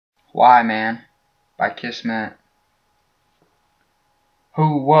Why, man? By Kismet.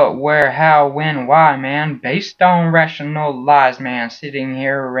 Who, what, where, how, when, why, man? Based on rational lies, man. Sitting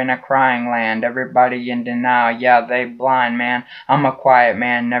here in a crying land. Everybody in denial, yeah, they blind, man. I'm a quiet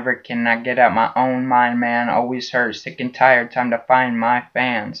man, never can I get out my own mind, man. Always hurt, sick and tired, time to find my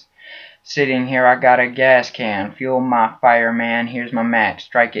fans. Sitting here, I got a gas can. Fuel my fire, man. Here's my match.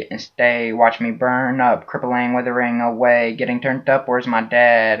 Strike it and stay. Watch me burn up, crippling, withering away. Getting turned up, where's my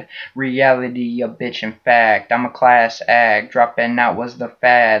dad? Reality, a bitch, in fact. I'm a class act. Dropping out was the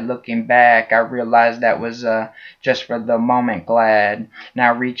fad. Looking back, I realized that was just for the moment glad.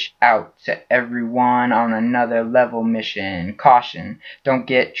 Now reach out to everyone on another level mission. Caution, don't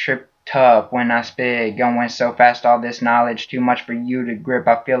get tripped up when I spit, going so fast, all this knowledge, too much for you to grip.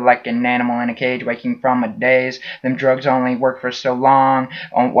 I feel like an animal in a cage, waking from a daze. Them drugs only work for so long,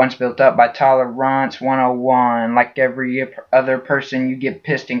 once built up by tolerance. 101, like every other person, you get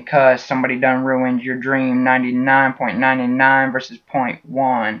pissed and cussed. Somebody done ruined your dream. 99.99 versus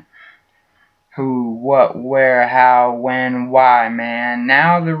 .1. Who, what, where, how, when, why, man.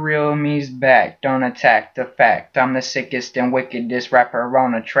 Now the real me's back. Don't attack the fact. I'm the sickest and wickedest rapper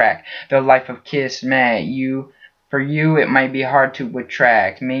on a track. The life of Kismet. For you, it might be hard to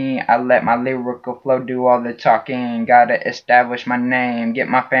attract. Me, I let my lyrical flow do all the talking. Gotta establish my name, get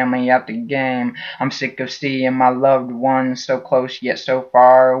my family out the game. I'm sick of seeing my loved ones so close yet so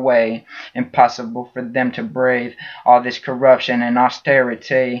far away. Impossible for them to brave all this corruption and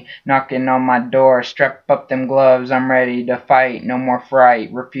austerity. Knocking on my door, strap up them gloves, I'm ready to fight. No more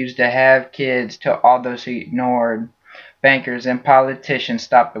fright, refuse to have kids to all those who ignored. Bankers and politicians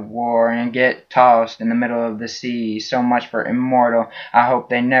stop the war and get tossed in the middle of the sea. So much for immortal. I hope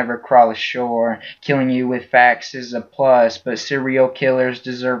they never crawl ashore. Killing you with facts is a plus, but serial killers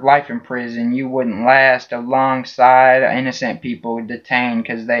deserve life in prison. You wouldn't last alongside innocent people detained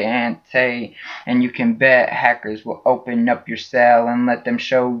because they anti. And you can bet hackers will open up your cell and let them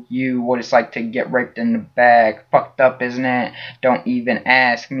show you what it's like to get raped in the back. Fucked up, isn't it? Don't even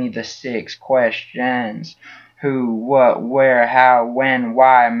ask me the 6 questions. Who, what, where, how, when,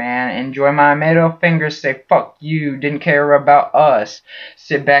 why, man. Enjoy my middle finger, say fuck you, didn't care about us.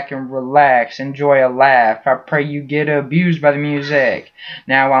 Sit back and relax, enjoy a laugh. I pray you get abused by the music.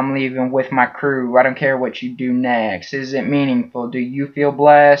 Now I'm leaving with my crew, I don't care what you do next. Is it meaningful? Do you feel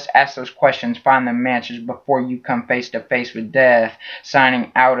blessed? Ask those questions, find the answers before you come face to face with death.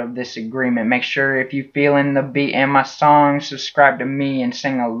 Signing out of this agreement. Make sure if you feeling the beat in my song, subscribe to me and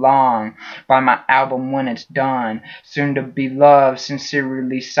sing along. Buy my album when it's done. Soon to be loved,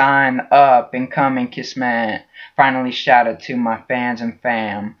 sincerely sign up and come and kiss man. Finally shout out to my fans and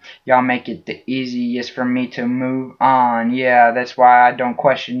fam. Y'all make it the easiest for me to move on. Yeah, that's why I don't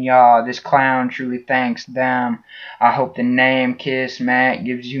question y'all. This clown truly thanks them. I hope the name Kismet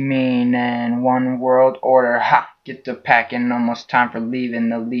gives you meaning. One world order. Ha! Get to packing. Almost time for leaving.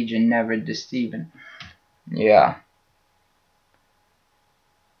 The Legion never deceiving. Yeah.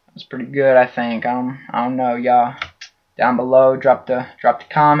 It's pretty good, I think. I don't know, y'all. Down below, drop the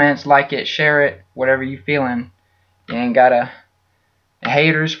comments, like it, share it, whatever you feeling. You ain't gotta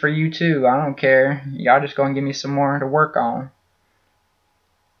haters for you too. I don't care. Y'all just gonna give me some more to work on.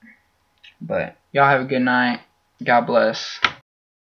 But y'all have a good night. God bless.